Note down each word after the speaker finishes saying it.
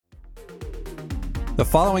The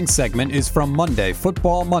following segment is from Monday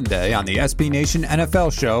Football Monday on the SB Nation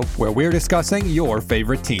NFL Show, where we're discussing your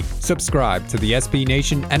favorite team. Subscribe to the SB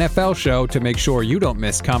Nation NFL Show to make sure you don't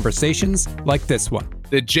miss conversations like this one.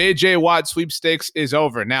 The J.J. Watt sweepstakes is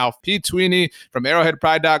over. Now, Pete Sweeney from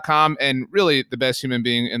ArrowheadPride.com and really the best human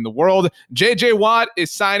being in the world, J.J. Watt is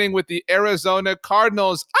signing with the Arizona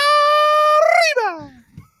Cardinals. Arriba!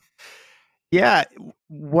 Yeah,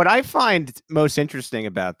 what I find most interesting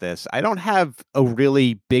about this, I don't have a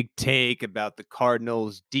really big take about the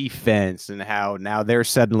Cardinals defense and how now they're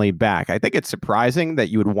suddenly back. I think it's surprising that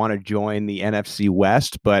you would want to join the NFC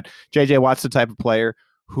West, but J.J. Watt's the type of player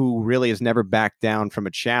who really has never backed down from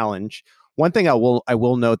a challenge. One thing I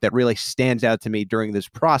will note that really stands out to me during this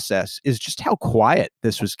process is just how quiet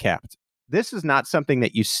this was kept. This is not something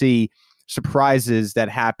that you see surprises that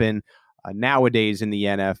happen nowadays in the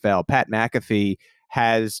NFL. Pat McAfee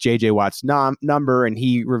has J.J. Watt's number, and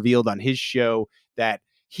he revealed on his show that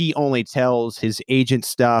he only tells his agent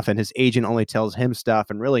stuff and his agent only tells him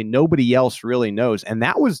stuff, and really nobody else really knows. And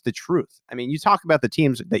that was the truth. I mean, you talk about the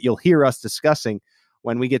teams that you'll hear us discussing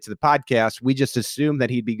when we get to the podcast. We just assume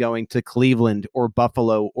that he'd be going to Cleveland or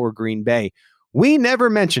Buffalo or Green Bay. We never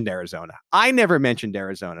mentioned Arizona. I never mentioned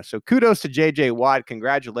Arizona. So kudos to J.J. Watt.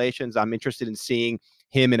 Congratulations. I'm interested in seeing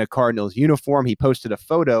him in a Cardinals uniform. He posted a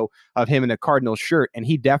photo of him in a Cardinals shirt, and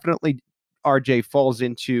he definitely, RJ, falls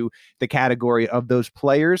into the category of those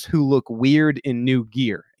players who look weird in new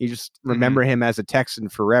gear. You just remember him as a Texan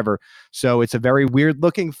forever. So it's a very weird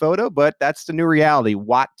looking photo, but that's the new reality.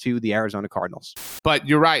 Watt to the Arizona Cardinals. But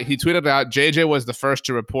you're right. He tweeted out, JJ was the first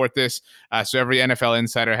to report this. So every NFL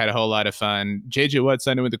insider had a whole lot of fun. JJ Watt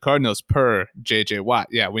signed with the Cardinals per JJ Watt.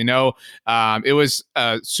 Yeah, we know it was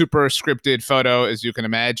a super scripted photo, as you can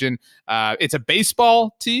imagine. It's a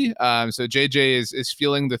baseball tee. So JJ is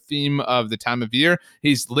feeling the theme of the time of year.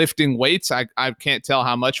 He's lifting weights. I can't tell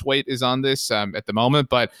how much weight is on this at the moment,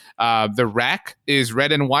 but the rack is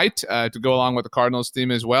red and white to go along with the Cardinals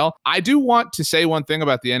theme as well. I do want to say one thing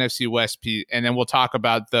about the NFC West, Pete, and then we'll talk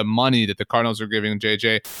about the money that the Cardinals are giving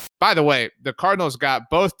JJ. By the way, the Cardinals got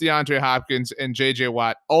both DeAndre Hopkins and JJ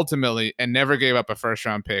Watt ultimately and never gave up a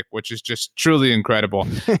first-round pick, which is just truly incredible.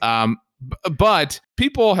 But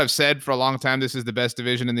people have said for a long time this is the best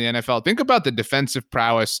division in the NFL. Think about the defensive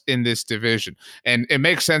prowess in this division. And it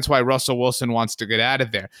makes sense why Russell Wilson wants to get out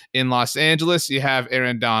of there. In Los Angeles, you have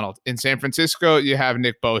Aaron Donald. In San Francisco, you have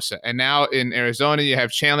Nick Bosa. And now in Arizona, you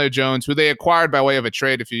have Chandler Jones, who they acquired by way of a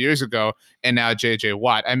trade a few years ago, and now J.J.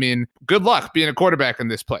 Watt. I mean, good luck being a quarterback in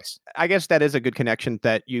this place. I guess that is a good connection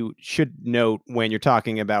that you should note when you're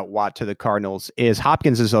talking about Watt to the Cardinals is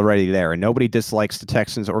Hopkins is already there, and nobody dislikes the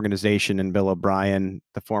Texans organization and Bill O'Brien,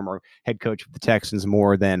 the former head coach of the Texans,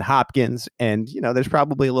 more than Hopkins. And, you know, there's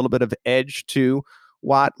probably a little bit of edge to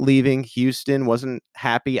Watt leaving Houston. Wasn't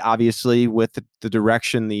happy, obviously, with the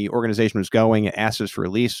direction the organization was going, and asked his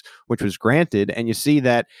release, which was granted. And you see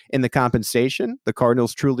that in the compensation, the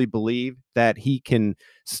Cardinals truly believe that he can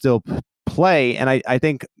still play. And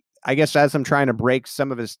I guess as I'm trying to break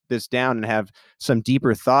some of this down and have some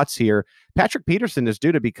deeper thoughts here, Patrick Peterson is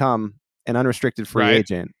due to become an unrestricted free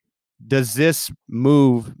agent. Does this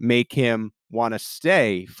move make him want to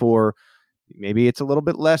stay for maybe it's a little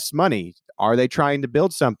bit less money? Are they trying to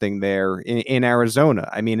build something there in Arizona?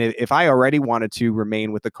 I mean, if I already wanted to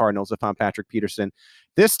remain with the Cardinals, if I'm Patrick Peterson,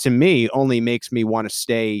 this to me only makes me want to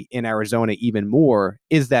stay in Arizona even more.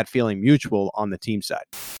 Is that feeling mutual on the team side?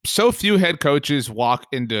 So few head coaches walk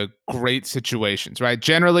into great situations, right?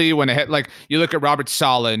 Generally, when you look at Robert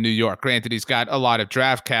Saleh in New York, granted, he's got a lot of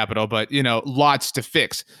draft capital, but, you know, lots to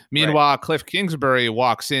fix. Meanwhile, right. Cliff Kingsbury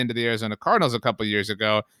walks into the Arizona Cardinals a couple of years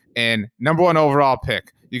ago and number 1 overall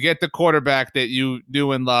pick. You get the quarterback that you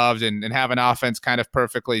knew and loved and have an offense kind of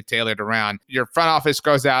perfectly tailored around. Your front office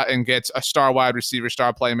goes out and gets a star wide receiver,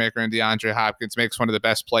 star playmaker in DeAndre Hopkins, makes one of the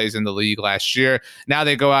best plays in the league last year. Now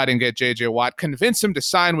they go out and get J.J. Watt, convince him to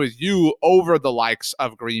sign with you over the likes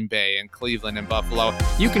of Green Bay and Cleveland and Buffalo.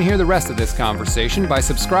 You can hear the rest of this conversation by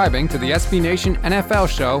subscribing to the SB Nation NFL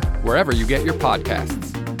Show wherever you get your podcasts.